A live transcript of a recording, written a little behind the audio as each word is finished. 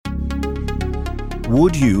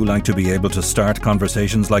Would you like to be able to start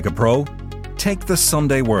conversations like a pro? Take the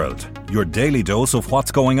Sunday World, your daily dose of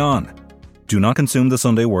what's going on. Do not consume the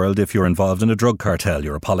Sunday World if you're involved in a drug cartel,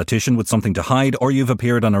 you're a politician with something to hide, or you've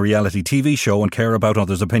appeared on a reality TV show and care about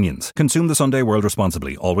others' opinions. Consume the Sunday World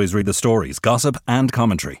responsibly. Always read the stories, gossip and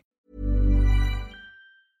commentary.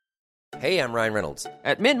 Hey, I'm Ryan Reynolds.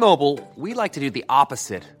 At Mint Mobile, we like to do the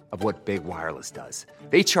opposite of what Big Wireless does.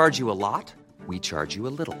 They charge you a lot, we charge you a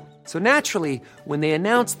little. So naturally, when they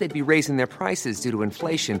announced they'd be raising their prices due to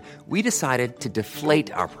inflation, we decided to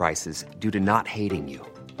deflate our prices due to not hating you.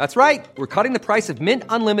 That's right. We're cutting the price of Mint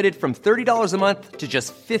Unlimited from $30 a month to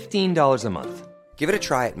just $15 a month. Give it a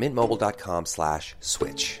try at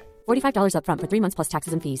mintmobile.com/switch. $45 up front for 3 months plus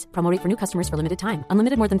taxes and fees. Promo rate for new customers for limited time.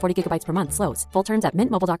 Unlimited more than 40 gigabytes per month slows. Full terms at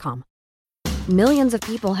mintmobile.com. Millions of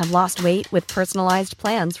people have lost weight with personalized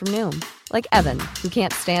plans from Noom. Like Evan, who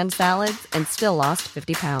can't stand salads and still lost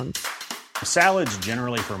 50 pounds. Salads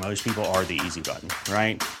generally for most people are the easy button,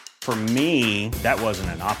 right? For me, that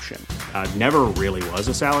wasn't an option. I never really was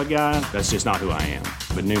a salad guy. That's just not who I am.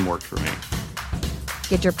 But Noom worked for me.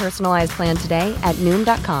 Get your personalized plan today at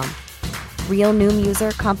Noom.com. Real Noom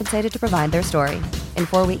user compensated to provide their story. In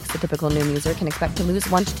 4 weeks, the typical Noom user can expect to lose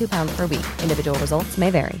 1 to 2 pounds per week. Individual results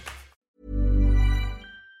may vary.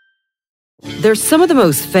 They're some of the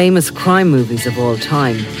most famous crime movies of all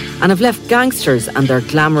time and have left gangsters and their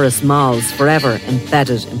glamorous molls forever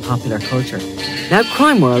embedded in popular culture. Now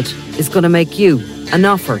Crime World is going to make you an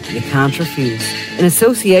offer you can't refuse. In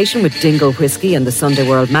association with Dingle Whiskey and the Sunday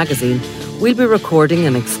World magazine, we'll be recording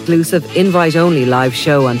an exclusive invite-only live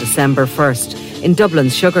show on December 1st in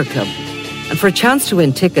Dublin's Sugar Club. And for a chance to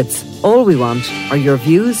win tickets, all we want are your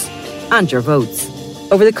views and your votes.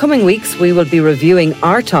 Over the coming weeks, we will be reviewing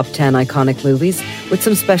our top 10 iconic movies with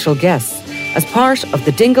some special guests as part of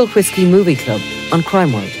the Dingle Whiskey Movie Club on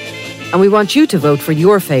Crime World. And we want you to vote for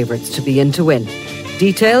your favourites to be in to win.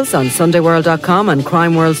 Details on SundayWorld.com and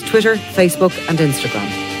Crime World's Twitter, Facebook and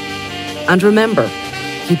Instagram. And remember,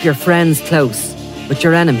 keep your friends close, but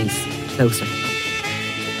your enemies closer.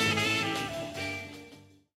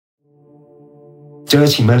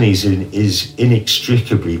 Dirty money is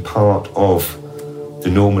inextricably part of the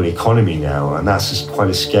normal economy now, and that's just quite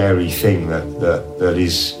a scary thing that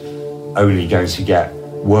is only going to get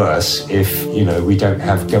worse if, we don't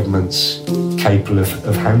have governments capable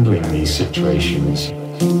of handling these situations.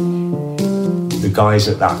 The guys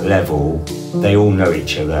at that level, they all know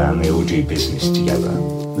each other and they all do business together.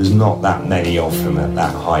 There's not that many of them at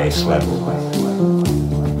that highest level.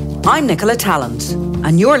 I'm Nicola Tallant,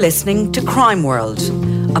 and you're listening to Crime World,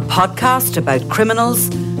 a podcast about criminals,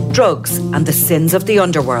 drugs and the sins of the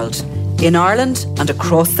underworld in Ireland and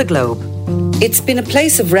across the globe. It's been a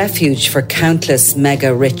place of refuge for countless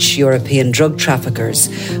mega-rich European drug traffickers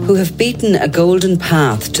who have beaten a golden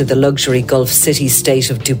path to the luxury Gulf city-state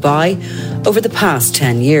of Dubai over the past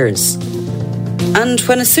 10 years. And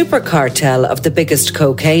when a super cartel of the biggest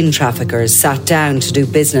cocaine traffickers sat down to do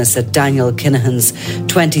business at Daniel Kinahan's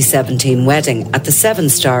 2017 wedding at the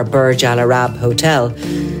 7-star Burj Al Arab Hotel,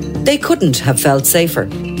 they couldn't have felt safer.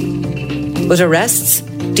 But arrests,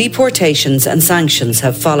 deportations and sanctions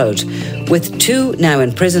have followed, with 2 now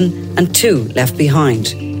in prison and 2 left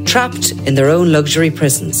behind, trapped in their own luxury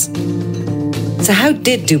prisons. So how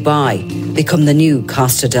did Dubai become the new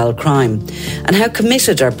Costa del Crime? And how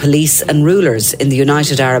committed are police and rulers in the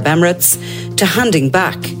United Arab Emirates to handing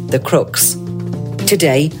back the crooks?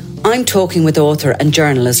 Today, I'm talking with author and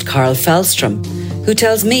journalist Carl Fellstrom, who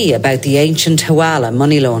tells me about the ancient Hawala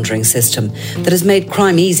money laundering system that has made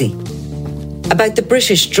crime easy, about the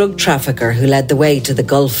British drug trafficker who led the way to the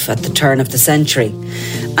Gulf at the turn of the century,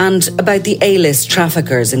 and about the A-list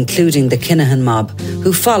traffickers, including the Kinahan mob,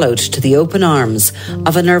 who followed to the open arms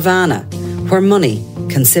of a nirvana where money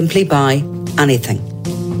can simply buy anything.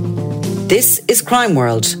 This is Crime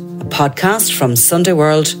World, a podcast from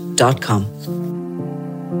SundayWorld.com.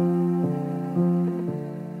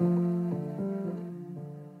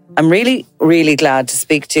 I'm really, really glad to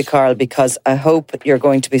speak to you, Carl, because I hope you're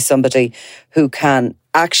going to be somebody who can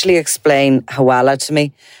actually explain Hawala to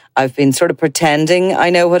me. I've been sort of pretending I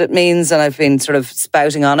know what it means and I've been sort of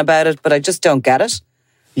spouting on about it, but I just don't get it.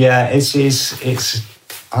 Yeah, it's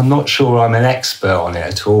I'm not sure I'm an expert on it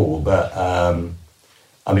at all, but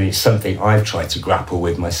it's something I've tried to grapple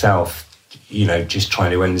with myself, just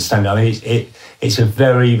trying to understand. It's a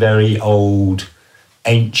very, very old,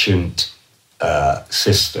 ancient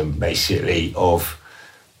system, basically, of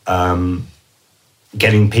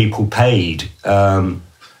getting people paid,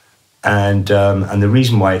 and the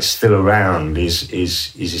reason why it's still around is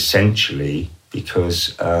essentially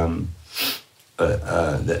because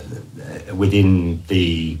within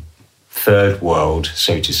the third world,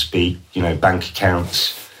 so to speak, bank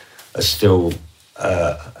accounts are still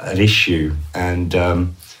an issue, and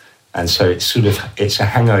so it's a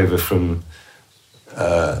hangover from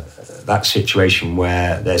that situation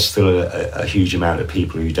where there's still a huge amount of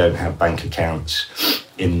people who don't have bank accounts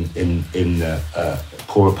in the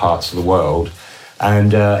poorer parts of the world,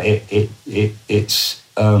 and it's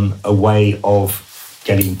a way of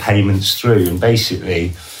getting payments through, and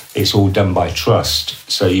basically it's all done by trust.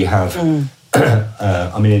 So you have,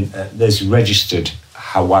 there's registered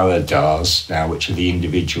hawaladars now, which are the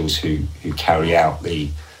individuals who carry out the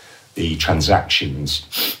transactions,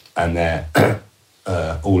 and they're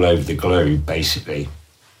all over the globe, basically.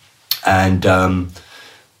 And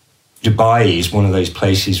Dubai is one of those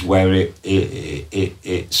places where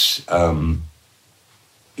it's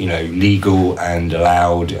legal and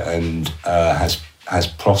allowed, and has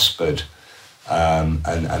prospered.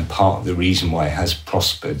 And part of the reason why it has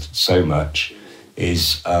prospered so much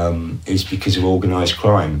is because of organised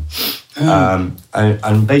crime.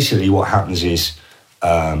 And basically what happens is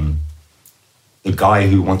the guy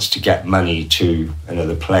who wants to get money to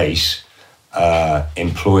another place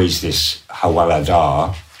employs this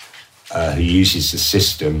hawaladar who uses the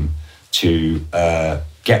system to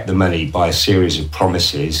get the money by a series of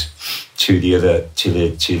promises to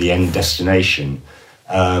the end destination.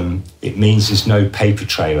 It means there's no paper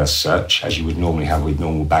trail as such, as you would normally have with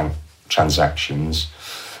normal bank transactions.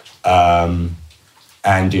 And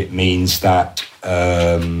it means that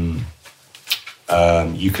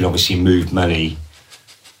you can obviously move money,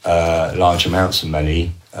 large amounts of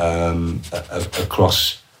money,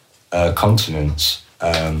 across continents.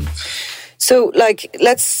 So,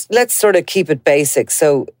 let's sort of keep it basic.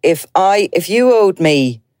 So, if you owed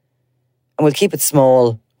me, and we'll keep it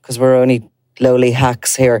small because we're only lowly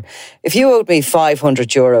hacks here. If you owed me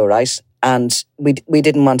 €500, right, and we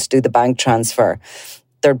didn't want to do the bank transfer,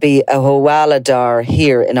 there'd be a hawaladar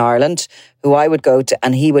here in Ireland who I would go to,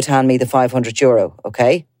 and he would hand me the €500,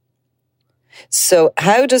 okay? So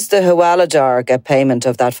how does the hawaladar get payment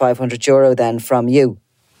of that €500 then from you?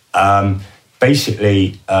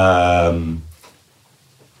 Basically, the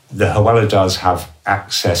hawaladars have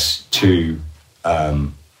access to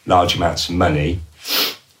large amounts of money,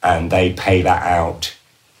 and they pay that out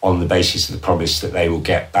on the basis of the promise that they will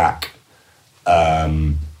get back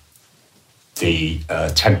the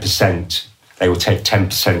 10%. They will take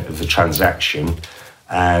 10% of the transaction,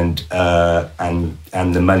 and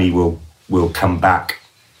the money will come back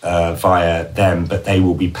via them, but they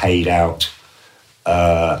will be paid out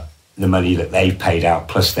the money that they've paid out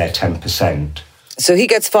plus their 10%. So he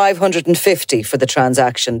gets 550 for the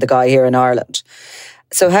transaction, the guy here in Ireland.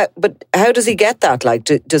 So how does he get that? Like,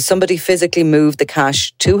 does somebody physically move the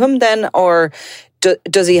cash to him then, or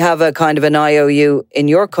does he have a kind of an IOU in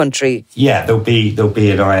your country? Yeah, there'll be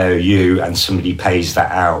an IOU, and somebody pays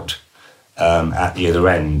that out at the other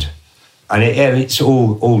end, and it's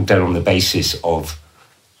all done on the basis of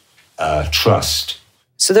trust.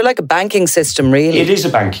 So they're like a banking system, really. It is a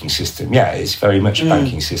banking system. Yeah, it's very much a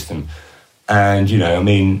banking system, and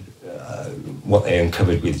what they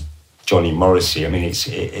uncovered with Johnny Morrissey. I mean,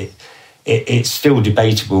 it's still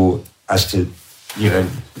debatable as to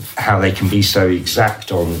how they can be so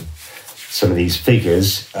exact on some of these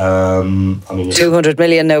figures. 200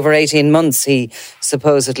 million over 18 months he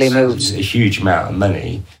supposedly moved. It's a huge amount of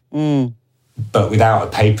money. But without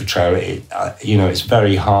a paper trail, it's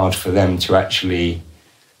very hard for them to actually,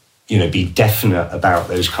 be definite about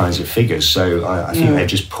those kinds of figures. So I think they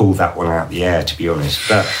just pulled that one out of the air, to be honest.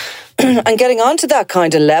 But and getting onto that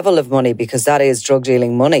kind of level of money, because that is drug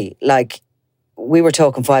dealing money, like we were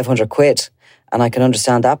talking 500 quid. And I can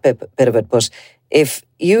understand that bit of it. But if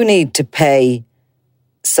you need to pay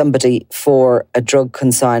somebody for a drug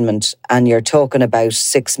consignment and you're talking about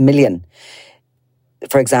 6 million,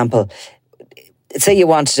 for example, say you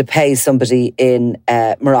wanted to pay somebody in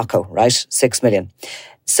Morocco, right? 6 million.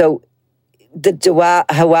 So the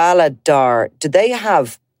hawaladar, do they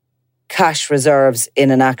have cash reserves in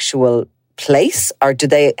an actual place, or do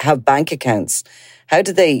they have bank accounts? How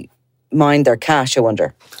do they mind their cash, I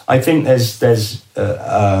wonder? I think they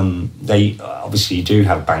obviously do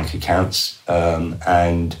have bank accounts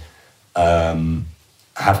and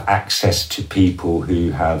have access to people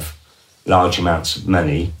who have large amounts of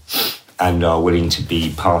money and are willing to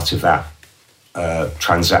be part of that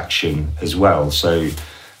transaction as well. So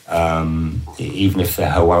even if the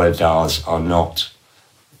hawaladars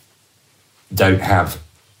don't have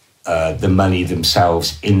the money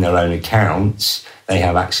themselves in their own accounts, they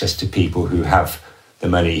have access to people who have the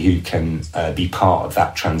money who can be part of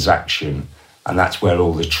that transaction And that's where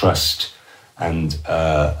all the trust and,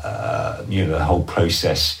 the whole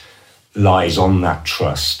process lies on that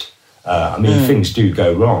trust. Things do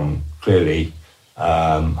go wrong, clearly.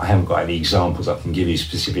 I haven't got any examples I can give you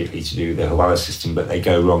specifically to do with the Hawala system, but they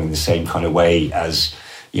go wrong in the same kind of way as,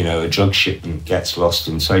 a drug shipment gets lost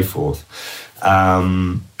and so forth.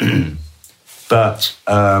 But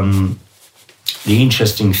the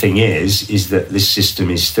interesting thing is that this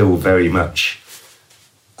system is still very much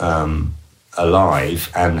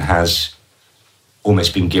alive and has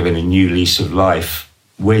almost been given a new lease of life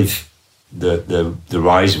with the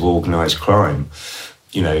rise of organised crime.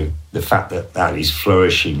 The fact that is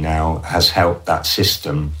flourishing now has helped that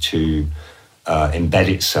system to embed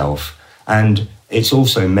itself. And it's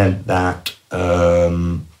also meant that,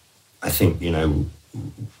 I think,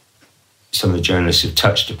 some of the journalists have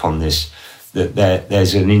touched upon this, that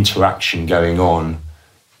there's an interaction going on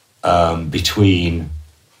between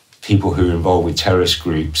people who are involved with terrorist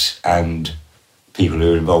groups and people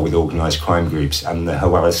who are involved with organised crime groups. And the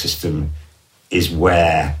Hawala system is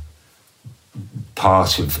where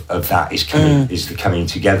part of that is the coming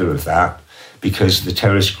together of that, because the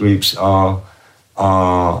terrorist groups are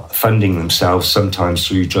funding themselves sometimes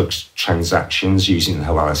through drugs transactions using the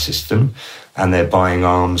Hawala system, and they're buying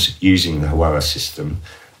arms using the Hawala system,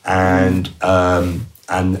 and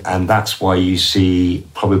that's why you see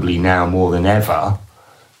probably now more than ever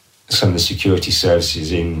some of the security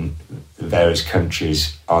services in various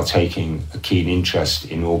countries are taking a keen interest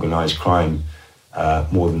in organised crime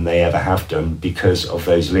more than they ever have done because of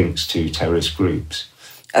those links to terrorist groups.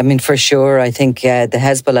 For sure, I think the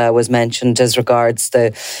Hezbollah was mentioned as regards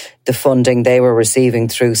the funding they were receiving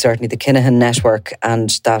through certainly the Kinahan network, and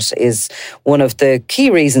that is one of the key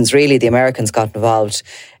reasons really the Americans got involved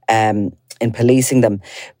in policing them.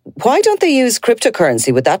 Why don't they use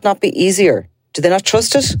cryptocurrency? Would that not be easier? Do they not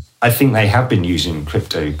trust it? I think they have been using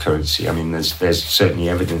cryptocurrency. There's certainly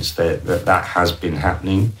evidence that has been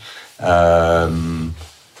happening. I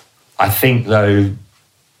think, though,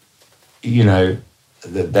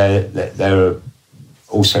 that there are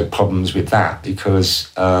also problems with that because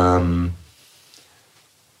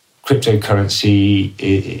cryptocurrency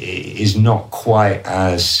is not quite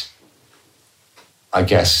as, I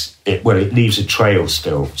guess, it leaves a trail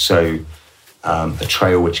still. So a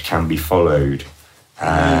trail which can be followed.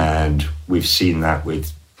 And we've seen that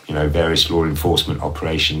with, various law enforcement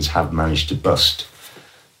operations have managed to bust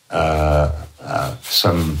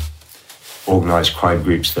some organised crime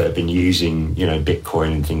groups that have been using,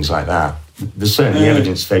 Bitcoin and things like that. There's certainly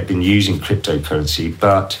evidence they've been using cryptocurrency,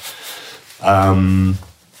 but I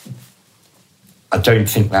don't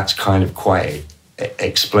think that's kind of quite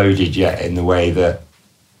exploded yet in the way that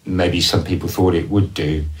maybe some people thought it would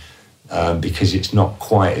do, because it's not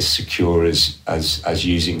quite as secure as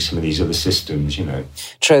using some of these other systems,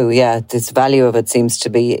 True, yeah. This value of it seems to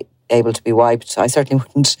be able to be wiped. I certainly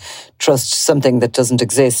wouldn't trust something that doesn't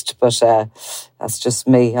exist, but that's just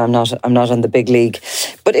me. I'm not on the big league.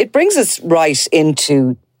 But it brings us right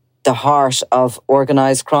into the heart of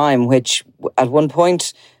organised crime, which at one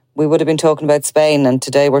point we would have been talking about Spain, and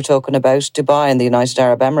today we're talking about Dubai and the United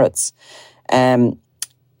Arab Emirates.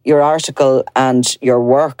 Your article and your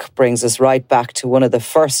work brings us right back to one of the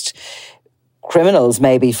first criminals,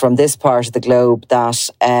 maybe from this part of the globe, that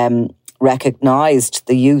recognised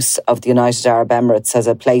the use of the United Arab Emirates as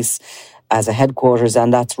a place, as a headquarters,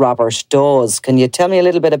 and that's Robert Dawes. Can you tell me a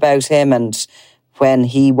little bit about him and when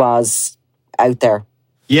he was out there?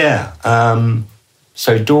 Yeah.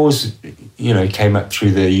 So Dawes, came up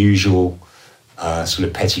through the usual sort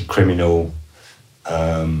of petty criminal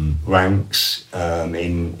ranks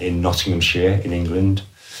in Nottinghamshire in England.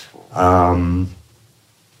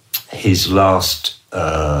 His last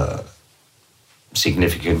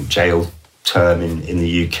significant jail term in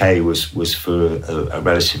the UK was for a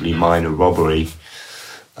relatively minor robbery,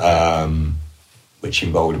 which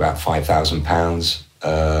involved about £5,000.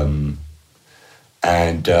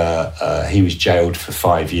 And he was jailed for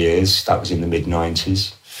 5 years. That was in the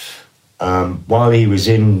mid-90s. While he was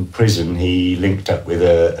in prison, he linked up with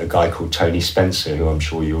a guy called Tony Spencer, who I'm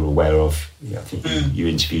sure you're aware of. I think you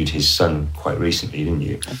interviewed his son quite recently, didn't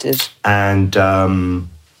you? I did. And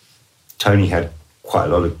Tony had quite a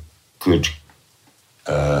lot of good,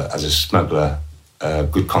 as a smuggler,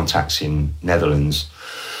 good contacts in Netherlands.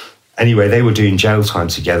 Anyway, they were doing jail time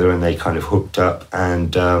together and they kind of hooked up,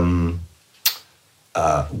 and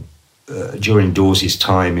during Dawes'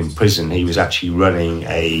 time in prison, he was actually running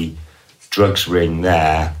a drugs ring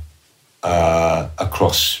there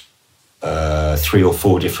across 3 or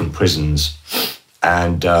 4 different prisons.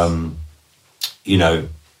 And,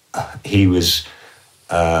 he was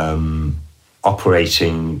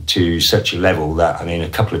operating to such a level that, I mean, a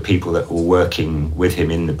couple of people that were working with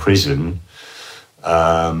him in the prison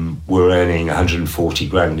were earning 140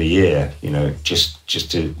 grand a year, you know,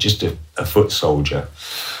 just a foot soldier.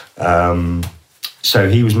 So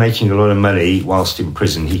he was making a lot of money whilst in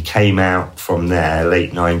prison. He came out from there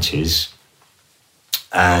late 90s,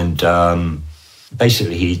 and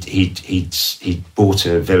basically he'd bought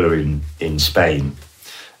a villa in Spain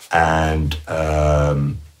and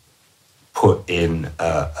put in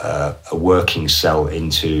a working cell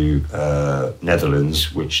into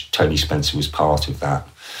Netherlands, which Tony Spencer was part of that.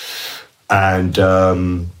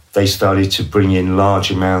 And they started to bring in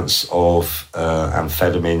large amounts of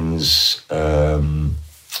amphetamines,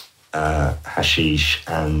 hashish,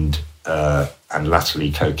 and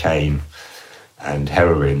latterly cocaine and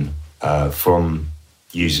heroin from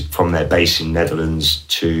their base in Netherlands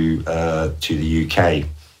to the UK.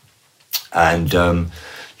 And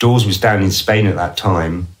Dawes was down in Spain at that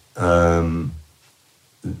time.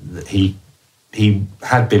 He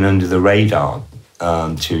had been under the radar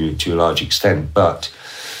to a large extent, but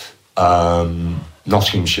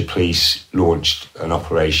Nottinghamshire Police launched an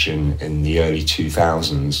operation in the early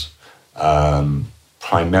 2000s,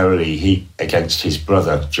 primarily against his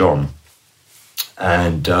brother John,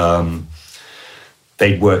 and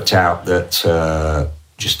they'd worked out that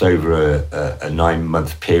just over a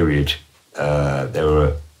 9-month period, there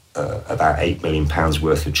were about £8 million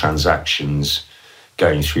worth of transactions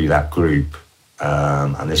going through that group,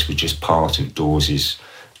 and this was just part of Dawes's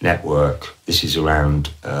network. This is around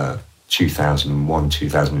 2001,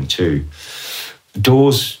 2002.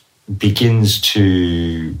 Dawes begins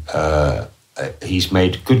to, he's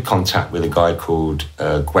made good contact with a guy called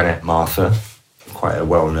Gwinnett Martha, quite a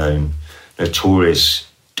well-known, notorious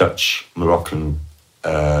Dutch-Moroccan,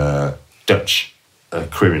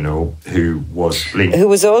 criminal who was linked. Who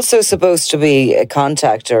was also supposed to be a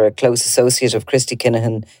contact or a close associate of Christy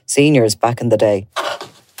Kinahan Sr.'s back in the day.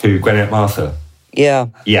 Who, Gwinnett Martha? Yeah.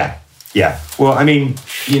 Yeah. Well, I mean,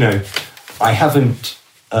 you know, I haven't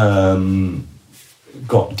got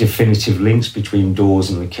definitive links between Dawes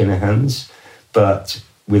and the Kinahans, but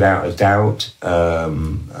without a doubt, I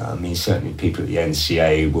mean, certainly people at the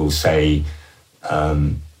NCA will say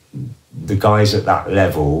the guys at that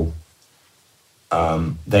level,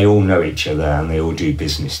 they all know each other and they all do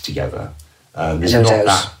business together.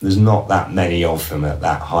 There's not that many of them at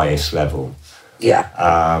that highest level. Yeah.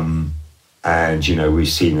 And, you know, we've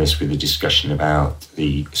seen this with the discussion about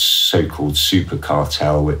the so-called super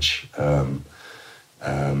cartel, which,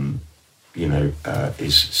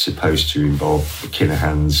 is supposed to involve the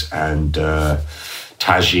Kinahans and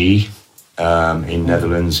Taji in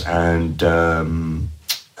Netherlands and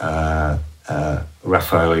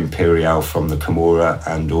Rafael Imperial from the Camorra,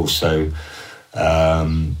 and also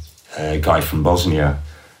a guy from Bosnia,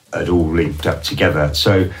 had all linked up together.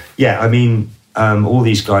 So, yeah, I mean, all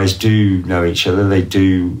these guys do know each other. They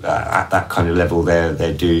do at that kind of level.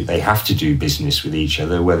 They have to do business with each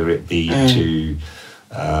other, whether it be to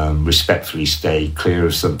respectfully stay clear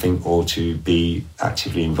of something or to be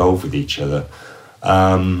actively involved with each other.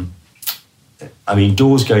 I mean,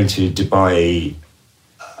 Dawes going to Dubai.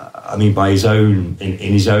 I mean, by his own, in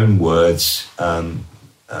his own words,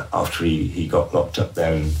 after he got locked up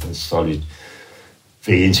there and started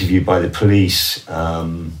being interviewed by the police.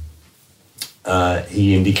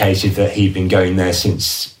 He indicated that he'd been going there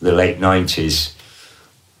since the late 90s,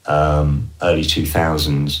 early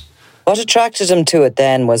 2000s. What attracted him to it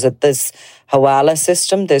then? Was it this Hawala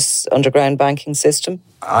system, this underground banking system?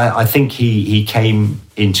 I think he came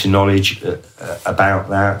into knowledge about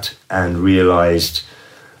that and realised,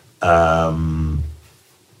 and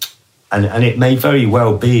it may very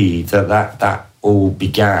well be that all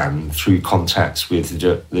began through contacts with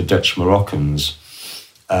the Dutch Moroccans.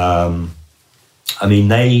 I mean,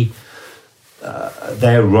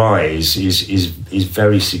 their rise is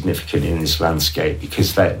very significant in this landscape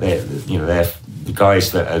because they're the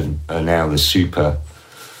guys that are now the super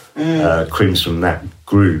crims from that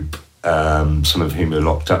group. Some of whom are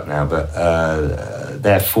locked up now, but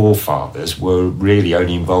their forefathers were really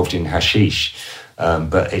only involved in hashish.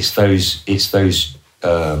 But it's those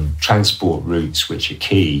transport routes which are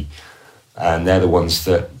key, and they're the ones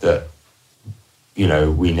that you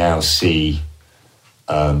know we now see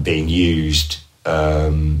being used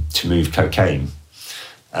to move cocaine.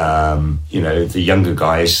 You know, the younger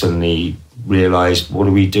guys suddenly realised, what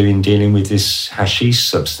are we doing dealing with this hashish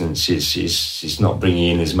substance? It's not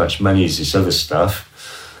bringing in as much money as this other stuff.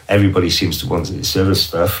 Everybody seems to want this other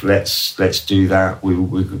stuff. Let's do that.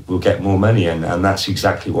 We'll get more money, and that's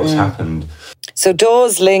exactly what's happened. So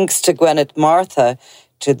Dawes links to Gwinnett Martha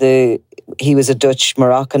he was a Dutch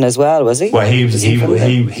Moroccan as well, was he? Well,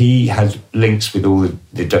 he had links with all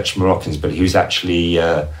the Dutch Moroccans, but he was actually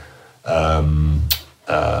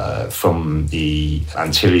from the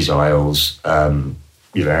Antilles Isles, out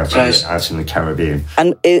in the Caribbean.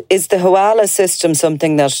 And is the Hawala system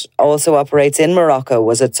something that also operates in Morocco?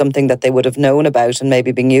 Was it something that they would have known about and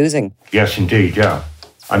maybe been using? Yes, indeed, yeah.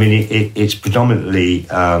 I mean, it's predominantly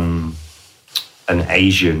an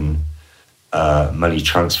Asian money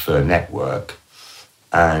transfer network.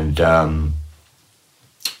 And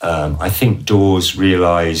I think Dawes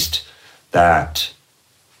realised that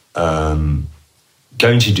going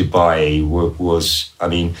to Dubai was, I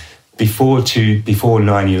mean, before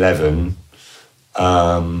 9/11,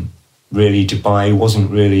 really Dubai wasn't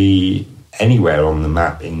really anywhere on the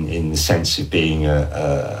map in the sense of being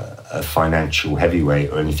a financial heavyweight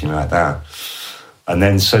or anything like that. And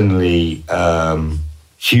then suddenly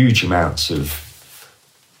huge amounts of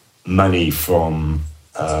money from,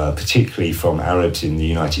 particularly from Arabs in the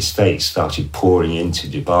United States, started pouring into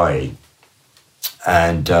Dubai.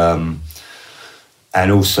 And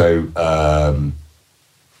also,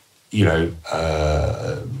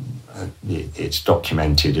 it's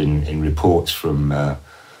documented in reports from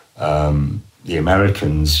the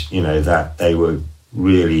Americans, that they were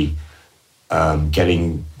really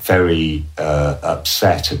getting very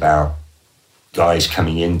upset about guys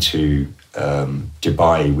coming into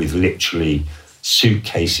Dubai with literally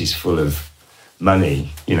suitcases full of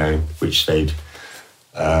money, which they'd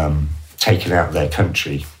taken out of their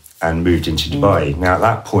country and moved into Dubai. Now, at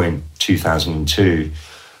that point, 2002,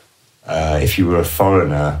 if you were a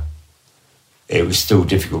foreigner, it was still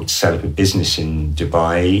difficult to set up a business in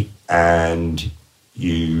Dubai, and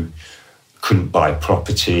you couldn't buy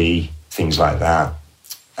property, things like that,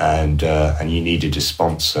 and you needed a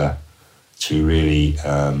sponsor to really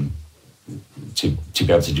to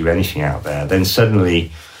be able to do anything out there. Then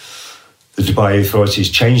suddenly, the Dubai authorities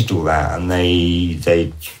changed all that, and they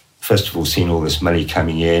first of all seen all this money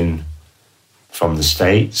coming in from the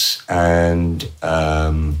States, and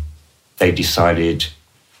they decided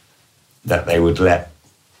that they would let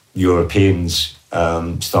Europeans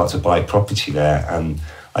start to buy property there. And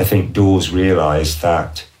I think Dawes realised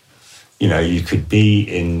that, you could be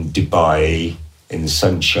in Dubai in the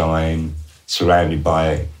sunshine, surrounded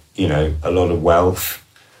by, a lot of wealth.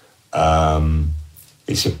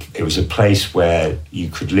 It was a place where you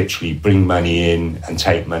could literally bring money in and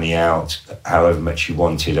take money out however much you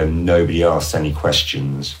wanted, and nobody asked any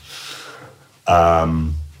questions.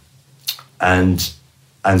 And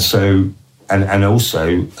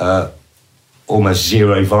also almost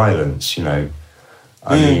zero violence. I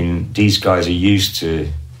mean, these guys are used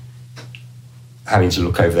to having to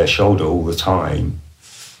look over their shoulder all the time,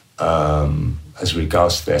 as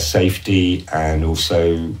regards to their safety, and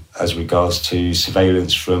also as regards to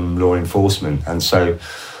surveillance from law enforcement. And so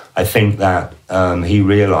I think that he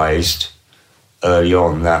realised early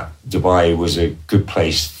on that Dubai was a good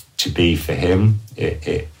place to be for him.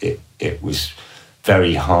 It was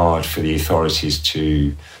very hard for the authorities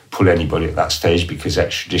to pull anybody at that stage because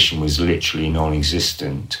extradition was literally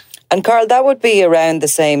non-existent. And Carl, that would be around the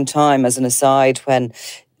same time, as an aside, when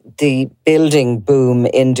the building boom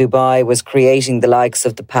in Dubai was creating the likes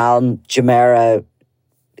of the Palm, Jumeirah,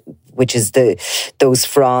 which is those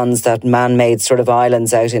fronds, that man-made sort of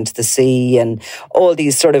islands out into the sea, and all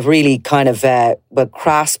these sort of really kind of,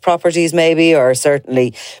 crass properties maybe, or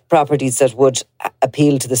certainly properties that would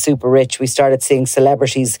appeal to the super rich. We started seeing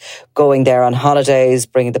celebrities going there on holidays,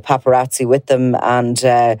 bringing the paparazzi with them, and,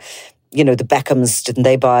 the Beckhams, didn't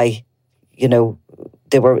they buy,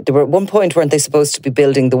 They were at one point, weren't they supposed to be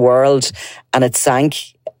building the world, and it sank?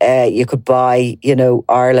 You could buy,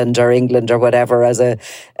 Ireland or England or whatever as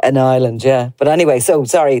an island, yeah. But anyway, so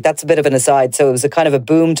sorry, that's a bit of an aside. So it was a kind of a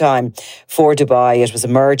boom time for Dubai. It was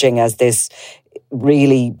emerging as this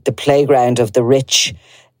really the playground of the rich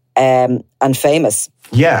and famous.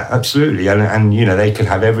 Yeah, absolutely. And they could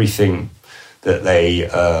have everything that they,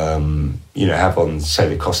 have on, say,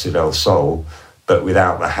 the Costa del Sol, but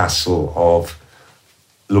without the hassle of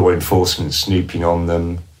law enforcement snooping on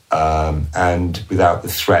them, and without the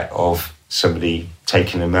threat of somebody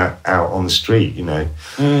taking them out on the street,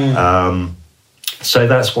 So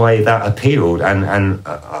that's why that appealed, and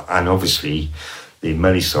obviously the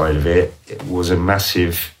money side of it was a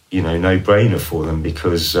massive, no-brainer for them,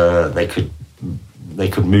 because they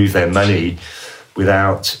could move their money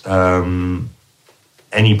without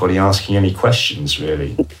anybody asking any questions,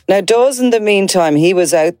 really. Now, Dawes, in the meantime, he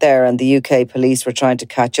was out there, and the UK police were trying to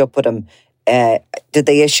catch up with him.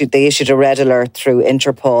 They issued a red alert through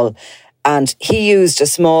Interpol, and he used a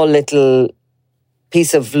small little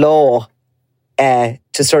piece of law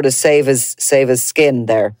to sort of save his skin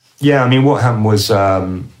there. Yeah, I mean, what happened was,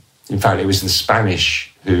 in fact, it was the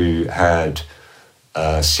Spanish who had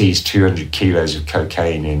seized 200 kilos of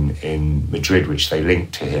cocaine in Madrid, which they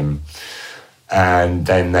linked to him. And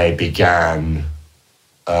then they began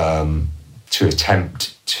to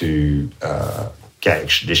attempt to get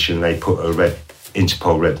extradition. They put a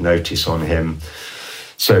Interpol red notice on him.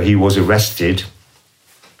 So he was arrested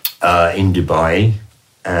in Dubai,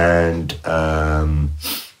 and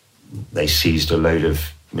they seized a load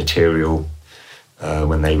of material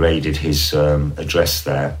when they raided his address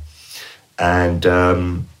there. And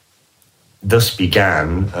thus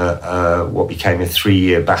began what became a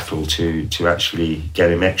 3-year battle to actually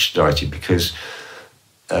get him extradited, because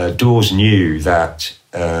Dawes knew that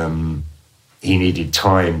he needed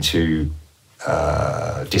time to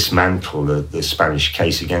dismantle the Spanish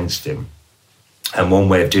case against him. And one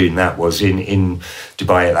way of doing that was in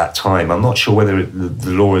Dubai at that time. I'm not sure whether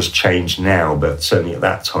the law has changed now, but certainly at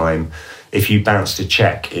that time, if you bounced a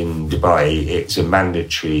cheque in Dubai, it's a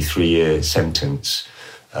mandatory 3-year sentence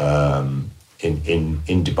in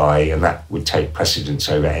Dubai, and that would take precedence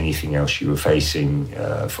over anything else you were facing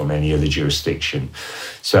from any other jurisdiction.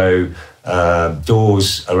 So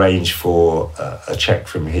Dawes arranged for a cheque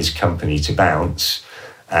from his company to bounce,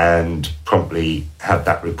 and promptly had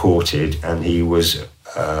that reported, and he was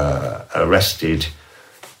arrested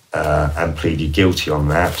and pleaded guilty on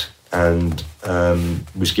that, and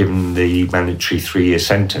was given the mandatory 3-year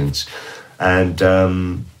sentence. And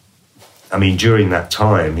I mean, during that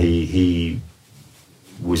time, he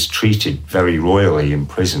was treated very royally in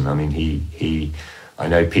prison. I mean, I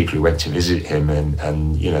know people who went to visit him,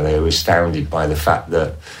 and you know, they were astounded by the fact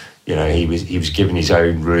that, you know, he was given his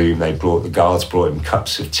own room. The guards brought him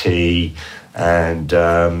cups of tea, and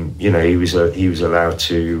you know, he was allowed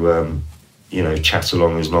to you know, chat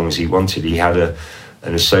along as he wanted. He had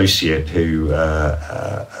an associate who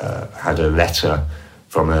had a letter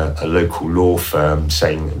from a local law firm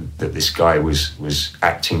saying that this guy was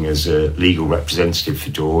acting as a legal representative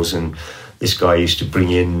for Dawes, and this guy used to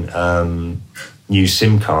bring in new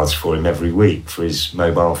SIM cards for him every week for his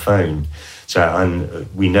mobile phone. So, and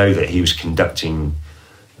we know that he was conducting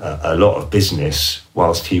a lot of business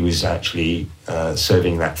whilst he was actually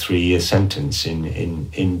serving that 3-year sentence in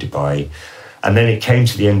Dubai. And then it came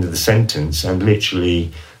to the end of the sentence, and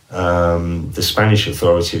literally the Spanish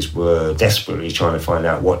authorities were desperately trying to find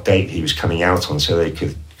out what date he was coming out on so they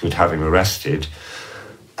could have him arrested.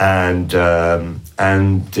 And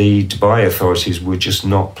the Dubai authorities were just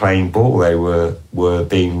not playing ball. They were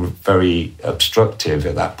being very obstructive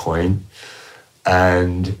at that point.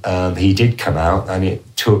 And he did come out, and it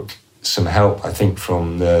took some help, I think,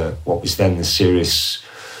 from what was then the Serious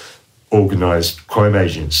Organised Crime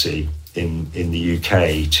Agency in the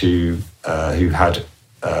UK, who had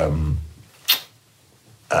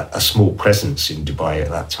a small presence in Dubai at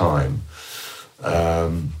that time.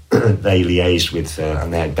 They liaised with,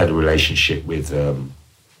 and they had a better relationship with the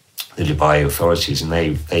Dubai authorities, and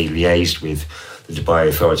they liaised with the Dubai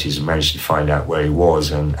authorities and managed to find out where he was,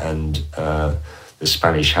 and the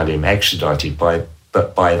Spanish had him extradited.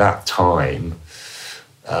 But by that time,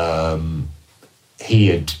 he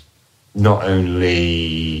had not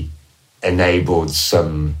only enabled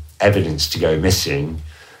some evidence to go missing,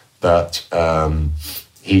 but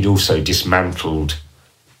he'd also dismantled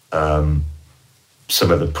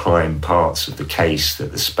some of the prime parts of the case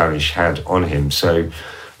that the Spanish had on him. So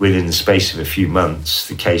within the space of a few months,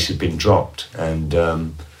 the case had been dropped, and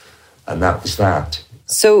that was that.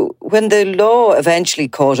 So when the law eventually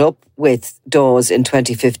caught up with Dawes in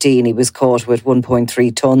 2015, he was caught with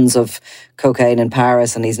 1.3 tons of cocaine in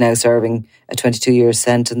Paris, and he's now serving a 22-year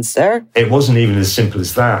sentence there. It wasn't even as simple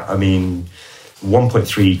as that. I mean,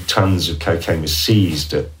 1.3 tons of cocaine was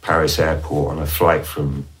seized at Paris airport on a flight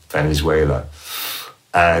from Venezuela.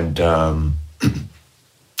 And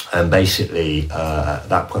basically, at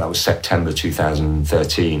that point, that was September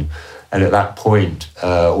 2013. And at that point,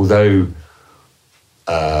 although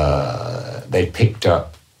they picked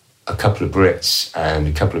up a couple of Brits and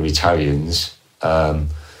a couple of Italians,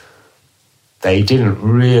 they didn't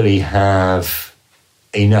really have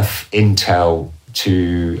enough intel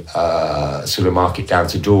to sort of mark it down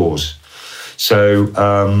to Dawes. So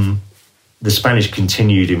the Spanish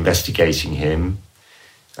continued investigating him.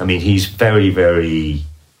 I mean, he's very, very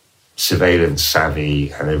surveillance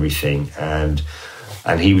savvy and everything, and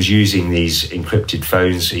he was using these encrypted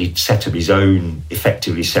phones. He'd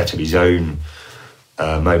effectively set up his own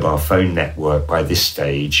mobile phone network by this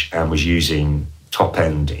stage, and was using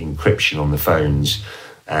top-end encryption on the phones,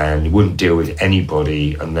 and wouldn't deal with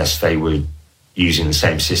anybody unless they were using the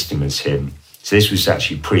same system as him. So this was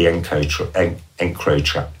actually pre-Encro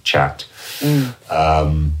chat.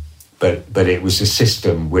 But it was a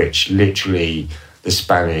system which literally the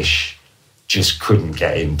Spanish just couldn't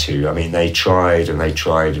get into. I mean, they tried in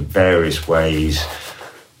various ways,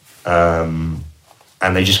 and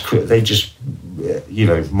they just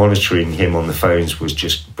monitoring him on the phones was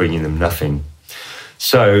just bringing them nothing.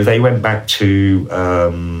 So they went back to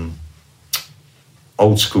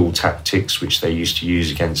old school tactics, which they used to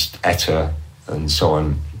use against ETA and so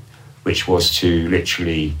on, which was to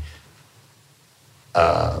literally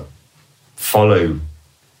follow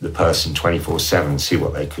the person 24/7, see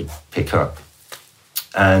what they could pick up.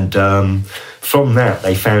 And from that,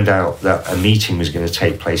 they found out that a meeting was going to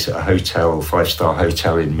take place at a hotel, a 5-star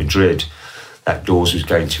hotel in Madrid, that Dawes was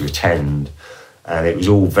going to attend. And it was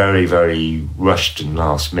all very, very rushed and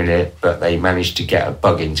last minute, but they managed to get a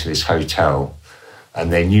bug into this hotel.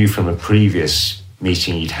 And they knew from a previous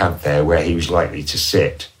meeting he'd had there where he was likely to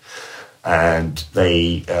sit. And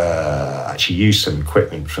they actually used some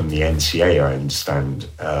equipment from the NCA, I understand,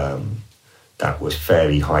 that was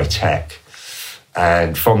fairly high tech.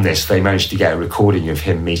 And from this, they managed to get a recording of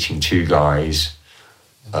him meeting two guys.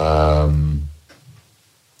 I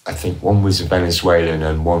think one was a Venezuelan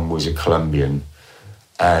and one was a Colombian.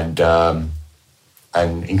 And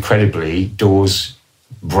incredibly, Dawes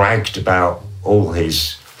bragged about all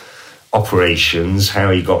his operations,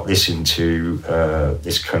 how he got this into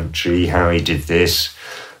this country, how he did this,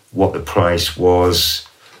 what the price was.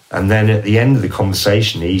 And then at the end of the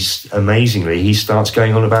conversation, he starts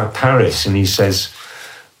going on about Paris, and he says,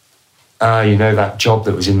 that job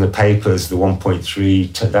that was in the papers, the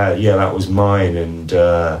 1.3, that was mine. And,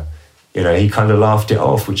 he kind of laughed it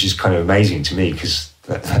off, which is kind of amazing to me, because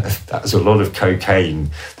that's a lot of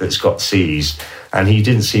cocaine that's got seized, and he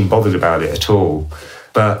didn't seem bothered about it at all.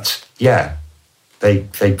 But yeah, they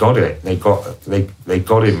got it. They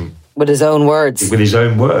got him with his own words.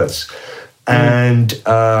 And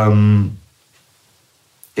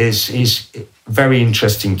it's a very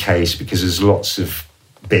interesting case, because there's lots of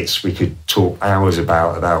bits we could talk hours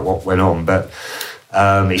about what went on. But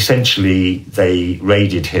essentially, they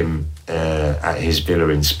raided him at his villa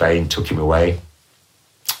in Spain, took him away,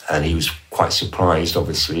 and he was quite surprised,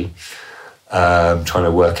 obviously, trying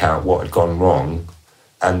to work out what had gone wrong.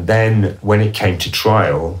 And then when it came to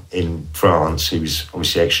trial in France, he was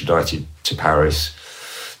obviously extradited to Paris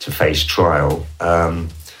to face trial.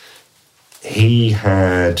 He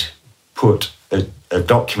had put a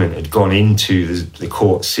document had gone into the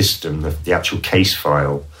court system, the actual case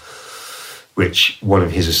file, which one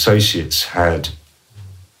of his associates had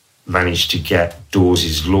managed to get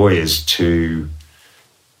Dawes' lawyers to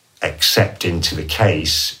accept into the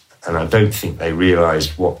case. And I don't think they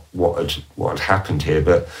realised what had happened here.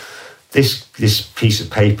 But this piece of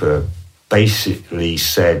paper basically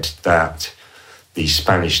said that the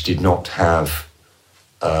Spanish did not have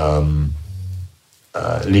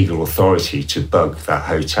legal authority to bug that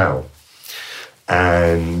hotel.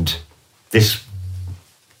 And this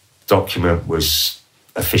document was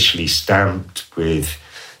officially stamped with,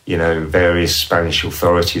 various Spanish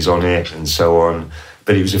authorities on it and so on.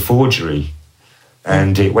 But it was a forgery.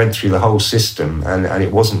 And it went through the whole system, and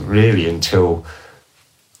it wasn't really until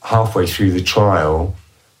halfway through the trial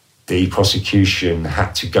the prosecution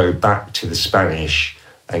had to go back to the Spanish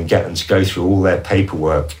and get them to go through all their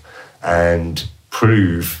paperwork and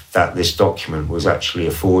prove that this document was actually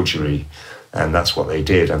a forgery. And that's what they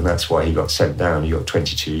did, and that's why he got sent down. He got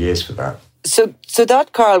 22 years for that. So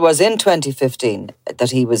that, Carl, was in 2015 that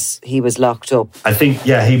he was locked up. I think,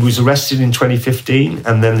 yeah, he was arrested in 2015,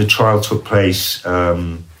 and then the trial took place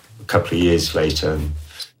a couple of years later.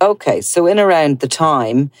 Okay, so in around the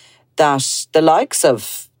time that the likes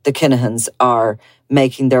of the Kinahans are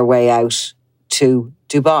making their way out to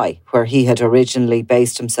Dubai, where he had originally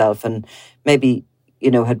based himself, and maybe,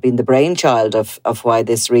 had been the brainchild of why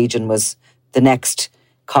this region was the next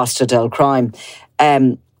Costa del Crime.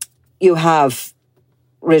 You have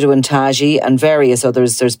Ridwan Taghi and various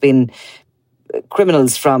others. There's been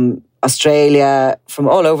criminals from Australia, from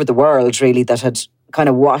all over the world, really, that had kind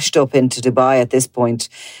of washed up into Dubai at this point.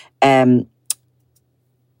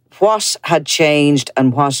 What had changed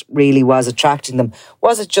and what really was attracting them?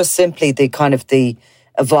 Was it just simply the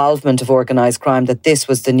evolvement of organised crime, that this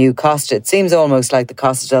was the new Costa? It seems almost like the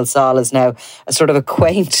Costa del Sol is now a sort of a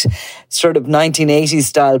quaint, sort of 1980s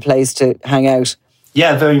style place to hang out.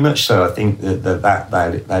 Yeah, very much so. I think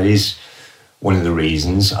that is one of the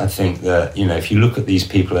reasons. I think that, if you look at these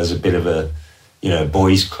people as a bit of a,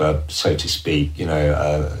 boys' club, so to speak,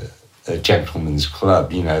 a gentleman's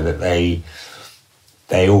club, that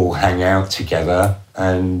they all hang out together,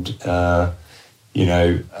 and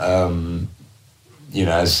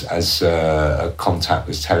as a contact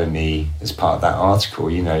was telling me as part of that article,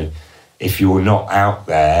 if you're not out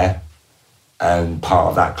there and part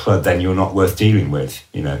of that club, then you're not worth dealing with,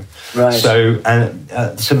 Right. So, and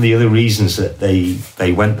some of the other reasons that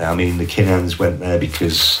they went there, I mean, the Kinahans went there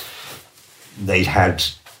because they'd had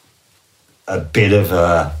a bit of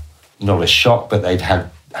not a shock, but they'd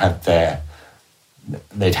had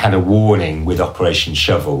a warning with Operation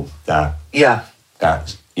Shovel that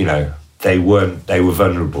they were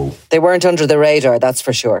vulnerable. They weren't under the radar, that's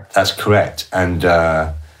for sure. That's correct. And,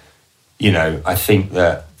 I think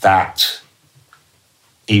that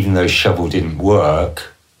even though Shovel didn't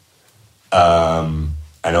work and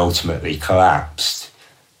ultimately collapsed,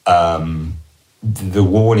 the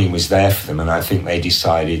warning was there for them. And I think they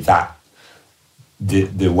decided that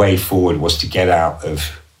the way forward was to get out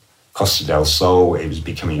of Costa del Sol. It was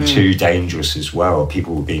becoming too dangerous as well.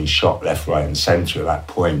 People were being shot left, right and centre at that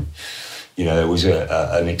point. There was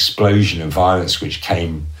an explosion of violence which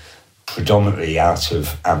came predominantly out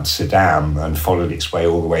of Amsterdam and followed its way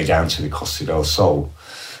all the way down to the Costa del Sol.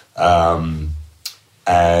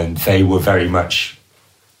 And they were very much,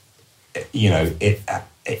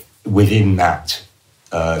 within that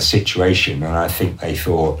situation. And I think they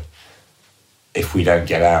thought, if we don't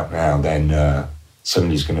get out now, then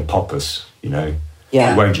somebody's going to pop us, Yeah.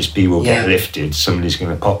 It won't just be we'll get lifted, somebody's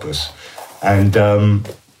going to pop us. And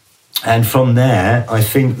from there, I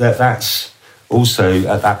think that's also,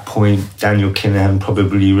 at that point, Daniel Kinahan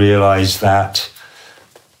probably realised that,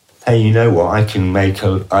 hey, you know what, I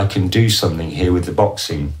can do something here with the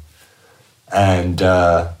boxing. And,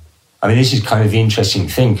 this is kind of the interesting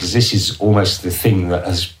thing, because this is almost the thing that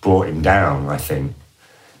has brought him down, I think.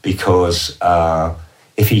 Because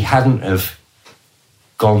if he hadn't have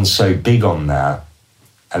gone so big on that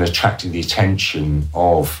and attracted the attention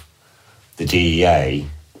of the DEA,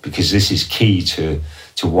 because this is key to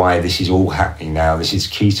why this is all happening now. This is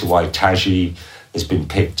key to why Taji has been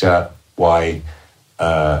picked up, why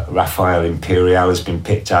Rafael Imperial has been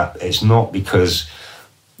picked up. It's not because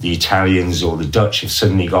the Italians or the Dutch have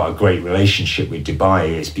suddenly got a great relationship with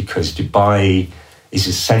Dubai. It's because Dubai is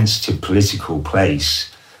a sensitive political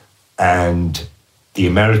place, and the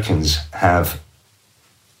Americans have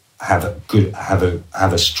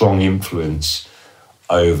a strong influence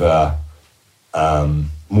over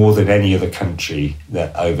more than any other country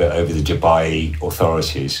over the Dubai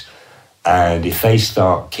authorities. And if they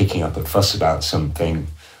start kicking up a fuss about something,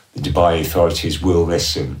 the Dubai authorities will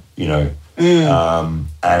listen, And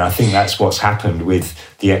I think that's what's happened with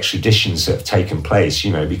the extraditions that have taken place,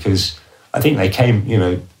 because I think they came,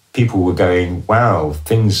 people were going, wow,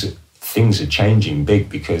 things are changing big,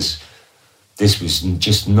 because this was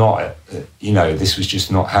just not,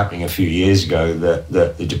 happening a few years ago, that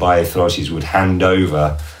the Dubai authorities would hand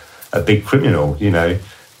over a big criminal.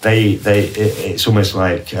 It's almost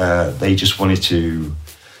like they just wanted to.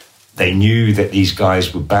 They knew that these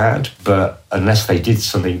guys were bad, but unless they did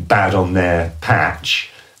something bad on their patch,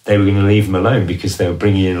 they were going to leave them alone because they were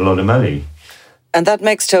bringing in a lot of money. And that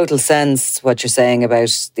makes total sense, what you're saying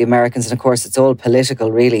about the Americans. And of course, it's all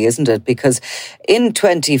political, really, isn't it? Because in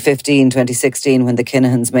 2015, 2016, when the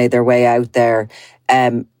Kinahans made their way out there,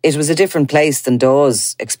 it was a different place than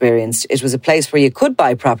Dawes experienced. It was a place where you could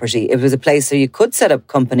buy property. It was a place where you could set up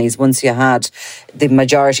companies once you had the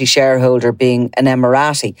majority shareholder being an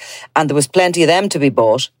Emirati. And there was plenty of them to be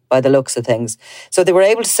bought, by the looks of things. So they were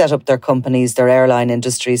able to set up their companies, their airline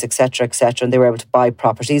industries, etc., and they were able to buy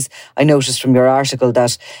properties. I noticed from your article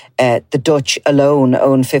that the Dutch alone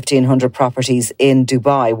own 1,500 properties in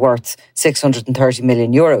Dubai worth 630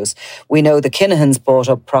 million euros. We know the Kinahans bought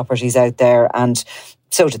up properties out there, and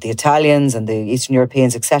so did the Italians and the Eastern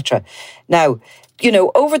Europeans, etc. Now,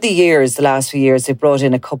 over the years, the last few years, they brought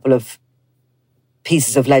in a couple of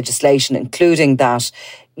pieces of legislation, including that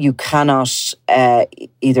you cannot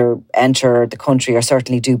either enter the country or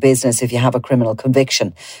certainly do business if you have a criminal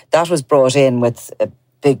conviction. That was brought in with a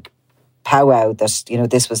big powwow that,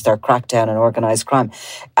 this was their crackdown on organised crime.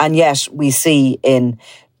 And yet we see in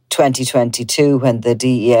 2022, when the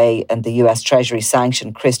DEA and the US Treasury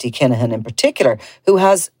sanctioned Christy Kinahan in particular, who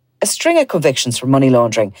has a string of convictions for money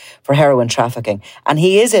laundering, for heroin trafficking, and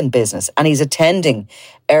he is in business and he's attending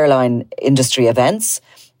airline industry events.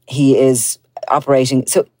 He is operating.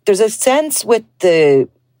 So there's a sense with the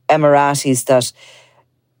Emiratis that,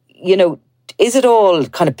 is it all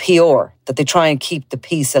kind of PR, that they try and keep the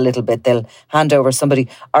peace a little bit? They'll hand over somebody,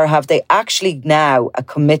 or have they actually now a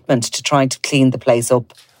commitment to trying to clean the place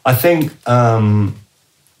up? I think that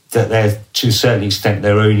they're, to a certain extent,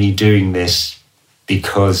 they're only doing this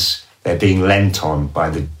because they're being lent on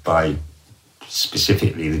by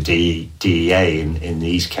specifically the DEA in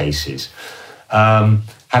these cases.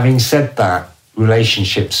 Having said that,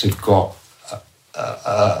 relationships have got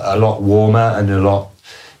a lot warmer and a lot,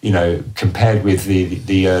 compared with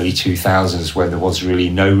the early 2000s when there was really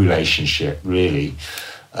no relationship, really.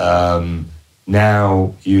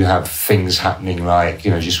 Now you have things happening like,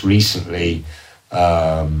 just recently,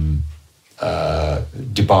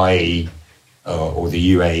 Dubai or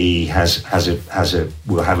the UAE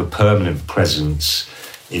will have a permanent presence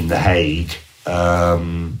in The Hague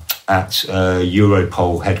at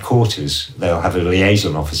Europol headquarters. They'll have a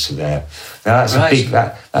liaison officer there. Now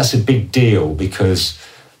that's a big deal because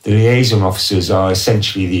the liaison officers are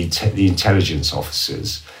essentially the intelligence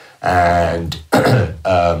officers, and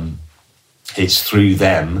it's through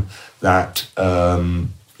them that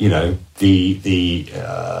the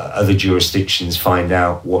other jurisdictions find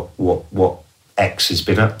out what X has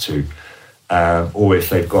been up to, or if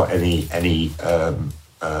they've got any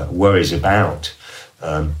worries about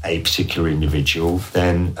a particular individual,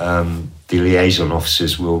 then the liaison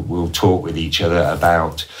officers will talk with each other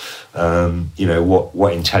about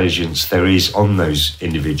what intelligence there is on those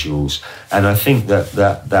individuals. And I think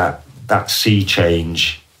that sea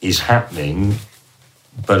change is happening,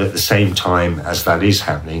 but at the same time as that is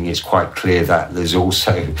happening, it's quite clear that there's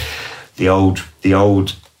also the old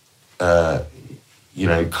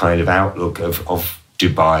kind of outlook of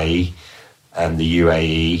Dubai and the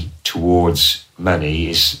UAE towards money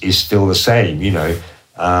is still the same.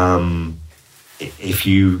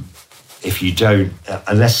 If you don't,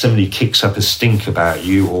 unless somebody kicks up a stink about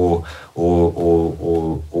you or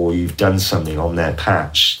you've done something on their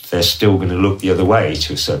patch, they're still going to look the other way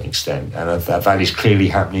to a certain extent, and that is clearly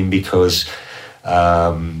happening because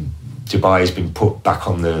Dubai has been put back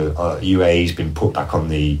on the UAE has been put back on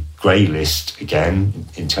the grey list again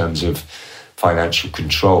in terms of financial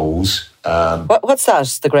controls. What's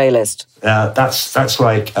that? The grey list? That's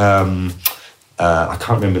like I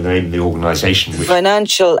can't remember the name of the organisation.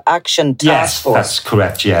 Financial Action Task Force. That's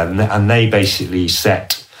correct. Yeah, and they basically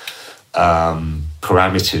set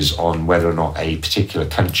parameters on whether or not a particular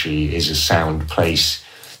country is a sound place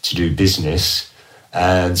to do business.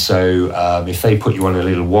 And so if they put you on a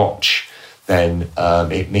little watch, then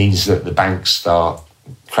it means that the banks start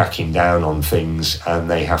cracking down on things and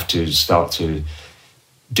they have to start to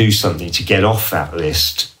do something to get off that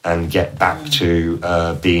list and get back to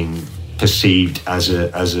being perceived as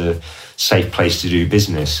a safe place to do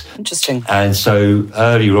business. Interesting. And so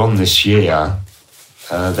earlier on this year,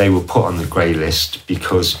 they were put on the grey list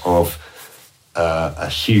because of a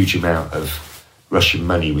huge amount of Russian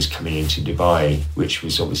money was coming into Dubai, which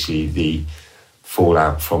was obviously the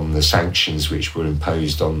fallout from the sanctions which were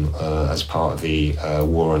imposed on as part of the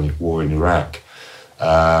war in Iraq.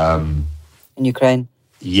 In Ukraine?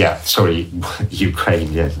 Yeah, sorry,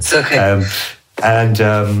 Ukraine, yeah. It's okay.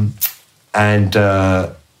 And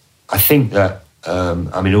I think that,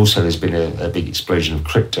 also there's been a big explosion of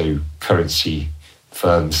cryptocurrency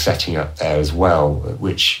firms setting up there as well,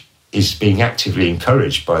 which is being actively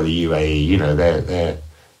encouraged by the UAE.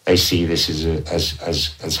 They see this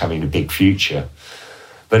as having a big future.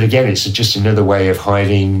 But again, it's just another way of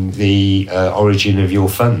hiding the origin of your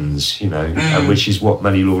funds, and which is what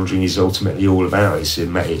money laundering is ultimately all about. It's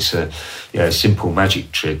a simple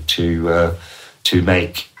magic trick to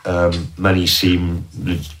make money seem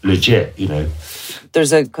legit.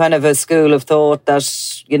 There's a kind of a school of thought that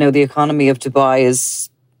the economy of Dubai is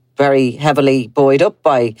very heavily buoyed up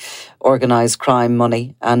by organised crime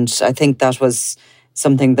money, and I think that was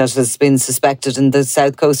something that has been suspected in the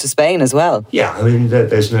south coast of Spain as well. Yeah,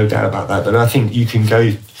 there's no doubt about that. But I think you can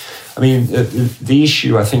go. The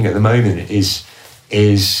issue I think at the moment is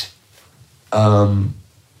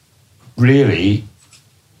really,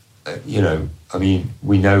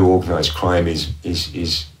 we know organised crime is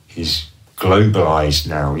globalised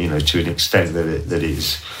now. To an extent that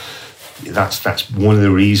is. That's one of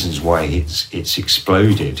the reasons why it's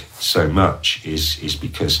exploded so much is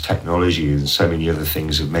because technology and so many other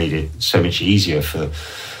things have made it so much easier for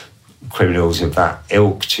criminals of that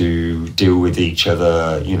ilk to deal with each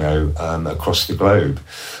other, across the globe.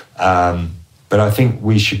 But I think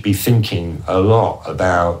we should be thinking a lot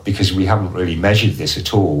about, because we haven't really measured this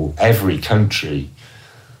at all, every country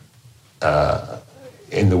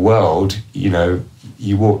in the world,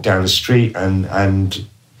 you walk down the street and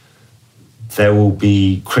there will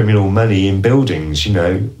be criminal money in buildings,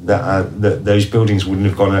 that those buildings wouldn't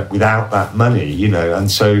have gone up without that money,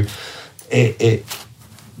 and so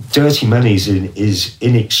dirty money is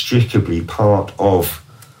inextricably part of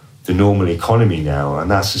the the normal economy now, and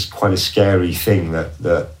that's just quite a scary thing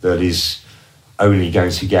that is only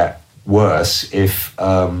going to get worse if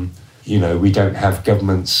we don't have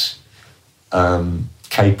governments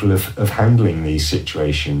capable of handling these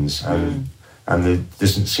situations, and there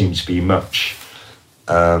doesn't seem to be much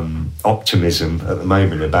optimism at the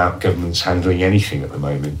moment about governments handling anything at the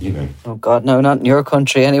moment. Oh God, no, not in your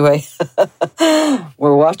country anyway.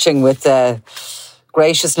 We're watching with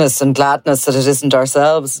graciousness and gladness that it isn't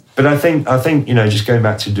ourselves. But I think just going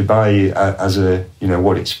back to Dubai as a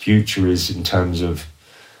what its future is in terms of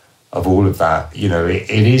all of that,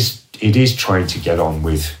 it is trying to get on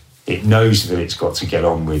with. It knows that it's got to get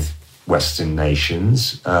on with Western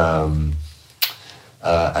nations and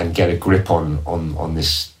get a grip on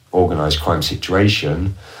this organised crime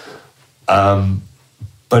situation.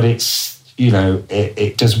 But it's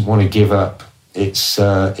it doesn't want to give up its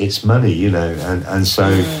money, and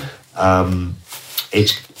so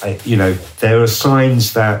it's there are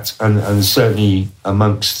signs that and certainly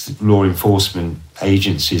amongst law enforcement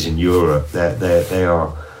agencies in Europe they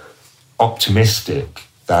are optimistic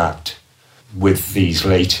that with these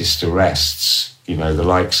latest arrests, the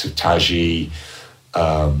likes of Taji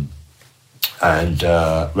and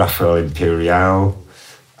Rafael Imperial,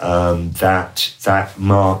 that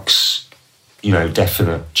marks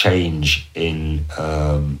definite change in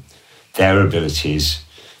their abilities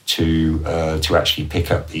to actually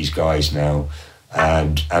pick up these guys now,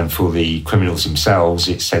 and for the criminals themselves,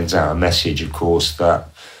 it sends out a message, of course, that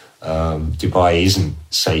Dubai isn't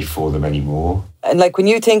safe for them anymore. And like when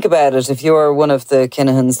you think about it, if you're one of the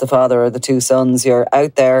Kinahans, the father or the two sons, you're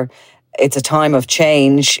out there, it's a time of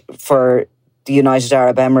change for the United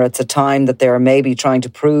Arab Emirates, a time that they're maybe trying to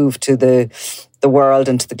prove to the world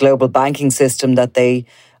and to the global banking system that they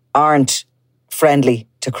aren't friendly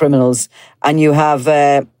to criminals. And you have,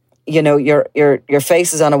 your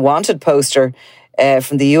face is on a wanted poster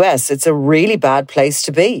from the US. It's a really bad place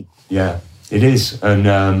to be. Yeah, it is.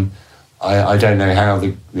 And I don't know how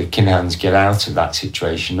the Kinahans get out of that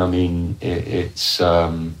situation. I mean, it's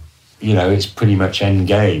pretty much end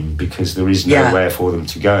game because there is nowhere for them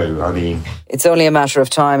to go. I mean, it's only a matter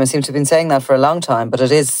of time. I seem to have been saying that for a long time, but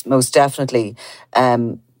it is most definitely, I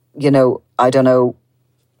don't know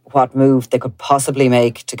what move they could possibly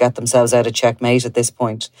make to get themselves out of checkmate at this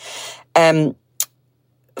point.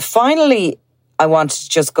 Finally, I want to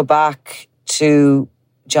just go back to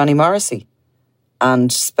Johnny Morrissey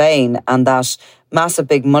and Spain and that massive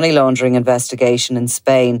big money laundering investigation in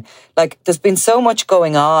Spain. Like, there's been so much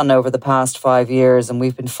going on over the past 5 years and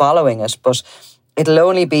we've been following it, but it'll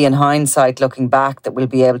only be in hindsight, looking back, that we'll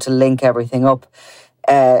be able to link everything up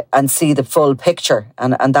and see the full picture.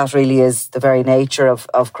 And that really is the very nature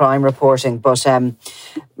of crime reporting. But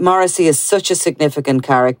Morrissey is such a significant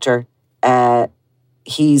character.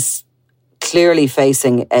 He's clearly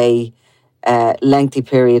facing a lengthy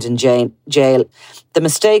period in jail. The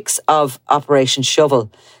mistakes of Operation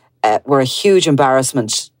Shovel were a huge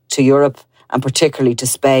embarrassment to Europe and particularly to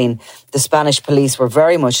Spain. The Spanish police were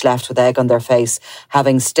very much left with egg on their face,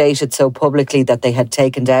 having stated so publicly that they had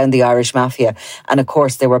taken down the Irish mafia. And of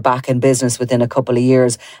course, they were back in business within a couple of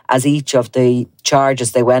years as each of the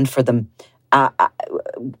charges they went for them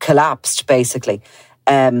collapsed, basically.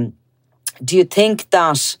 Do you think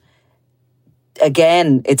that,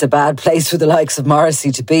 again, it's a bad place for the likes of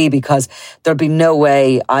Morrissey to be, because there'll be no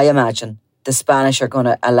way, I imagine, the Spanish are going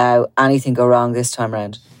to allow anything go wrong this time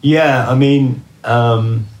around? Yeah, I mean,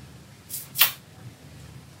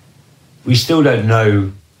 we still don't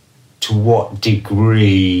know to what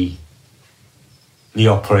degree the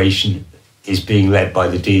operation is being led by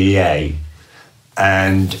the DEA.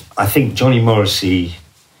 And I think Johnny Morrissey,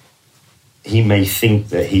 he may think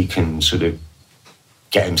that he can sort of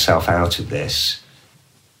get himself out of this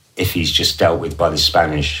if he's just dealt with by the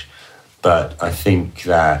Spanish. But I think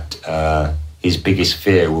that his biggest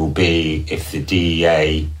fear will be if the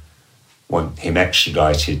DEA want him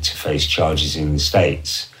extradited to face charges in the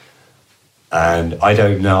States. And I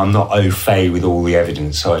don't know, I'm not au fait with all the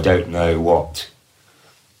evidence, so I don't know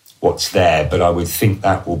what's there, but I would think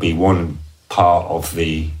that will be one part of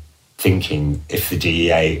the thinking if the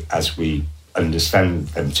DEA, as we understand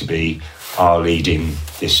them to be, are leading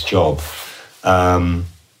this job. I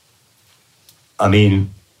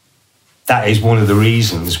mean, that is one of the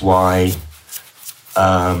reasons why,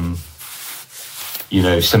 some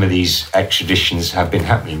of these extraditions have been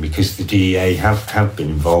happening, because the DEA have been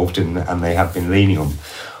involved and they have been leaning on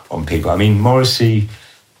people. I mean, Morrissey,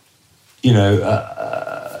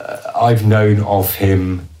 I've known of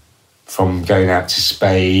him from going out to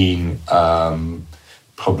Spain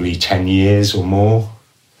probably 10 years or more.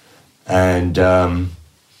 And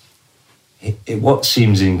what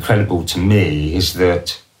seems incredible to me is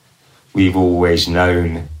that we've always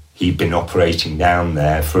known he'd been operating down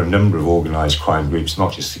there for a number of organised crime groups,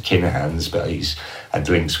 not just the Kinahans, but he's had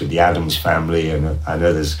links with the Adams family and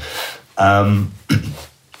others.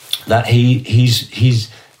 That he'd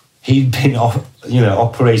been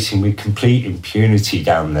operating with complete impunity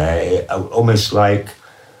down there, almost like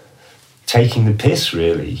taking the piss,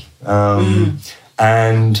 really.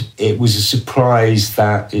 And it was a surprise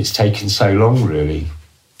that it's taken so long, really,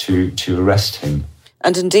 to arrest him.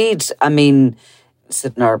 And indeed, I mean,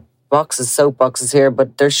 sitting our soapboxes here,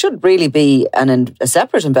 but there should really be a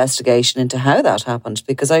separate investigation into how that happened,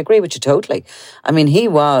 because I agree with you totally. I mean, he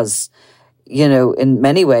was, in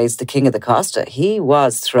many ways, the king of the Costa. He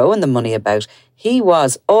was throwing the money about. He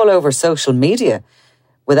was all over social media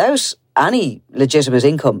without any legitimate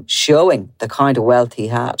income, showing the kind of wealth he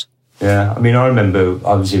had. Yeah, I mean, I remember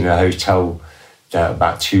I was in a hotel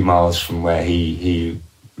about 2 miles from where he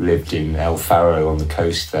lived in El Faro on the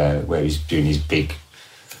coast there, where he's doing his big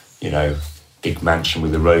mansion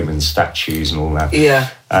with the Roman statues and all that. Yeah.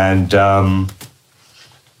 And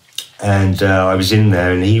I was in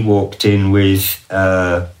there, and he walked in with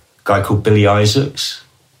a guy called Billy Isaacs.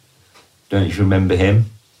 Don't know if you remember him.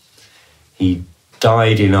 He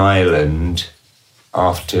died in Ireland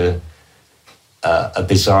after a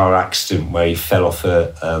bizarre accident where he fell off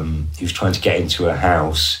he was trying to get into a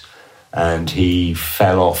house, and he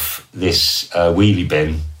fell off this wheelie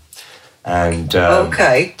bin. And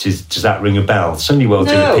okay, does that ring a bell? Sunday World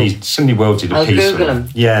did a piece. I'll Google him.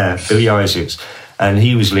 Yeah, Billy Isaacs, and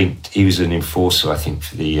he was linked. He was an enforcer, I think,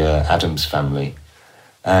 for the Adams family,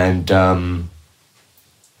 and I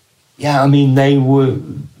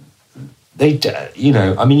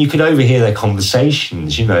mean, you could overhear their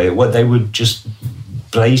conversations. What they would just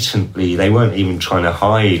blatantly. They weren't even trying to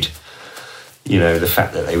hide, the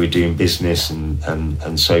fact that they were doing business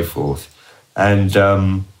and so forth, and.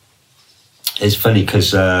 It's funny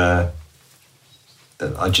because I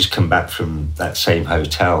just come back from that same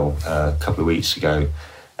hotel a couple of weeks ago,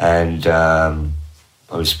 and I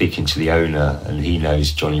was speaking to the owner, and he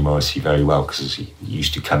knows Johnny Morrissey very well because he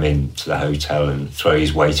used to come in to the hotel and throw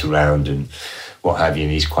his weight around and what have you,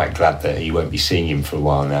 and he's quite glad that he won't be seeing him for a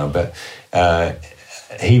while now. But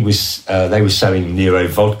they were selling Nero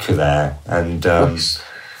vodka there, and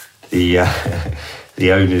the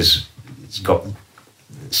owner's got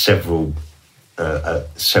several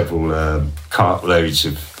cartloads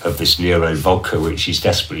of this Nero vodka, which he's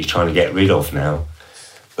desperately trying to get rid of now.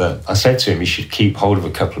 But I said to him he should keep hold of a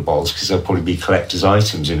couple of bottles because they'll probably be collector's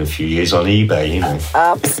items in a few years on eBay,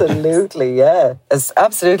 Absolutely, yeah.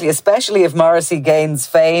 Absolutely, especially if Morrissey gains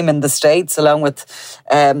fame in the States along with,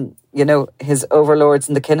 his overlords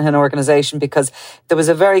in the Kinahan organisation, because there was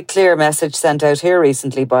a very clear message sent out here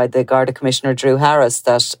recently by the Garda Commissioner, Drew Harris,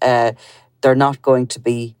 that they're not going to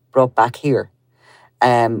be brought back here.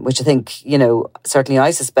 Which I think, certainly I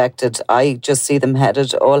suspected. I just see them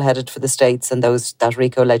all headed for the States and that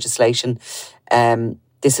RICO legislation.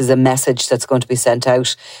 This is a message that's going to be sent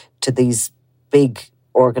out to these big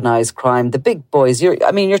organised crime, the big boys.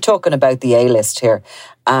 You're talking about the A-list here.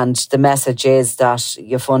 And the message is that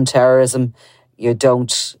you fund terrorism, you're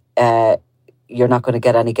not going to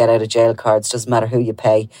get any get out of jail cards. Doesn't matter who you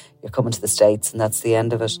pay. You're coming to the States, and that's the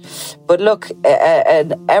end of it. But look,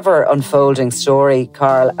 an ever unfolding story,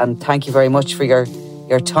 Carl, and thank you very much for your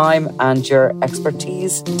time and your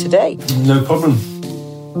expertise today. No problem.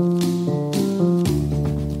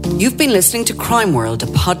 You've been listening to Crime World, a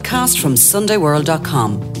podcast from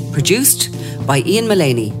SundayWorld.com, produced by Ian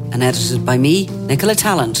Mullaney and edited by me, Nicola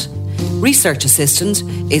Tallant. Research assistant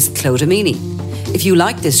is Claude Amini. If you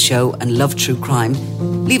like this show and love true crime,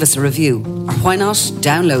 leave us a review, or why not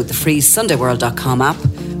download the free SundayWorld.com app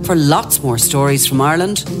for lots more stories from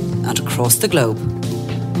Ireland and across the globe.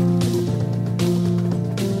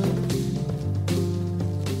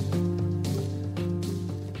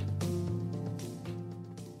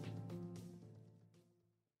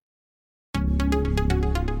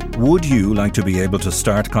 Would you like to be able to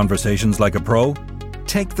start conversations like a pro?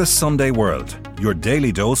 Take the Sunday World, your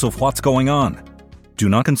daily dose of what's going on. Do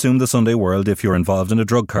not consume the Sunday World if you're involved in a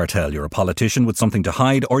drug cartel, you're a politician with something to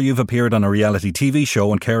hide, or you've appeared on a reality TV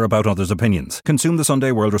show and care about others' opinions. Consume the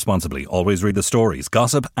Sunday World responsibly. Always read the stories,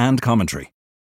 gossip and commentary.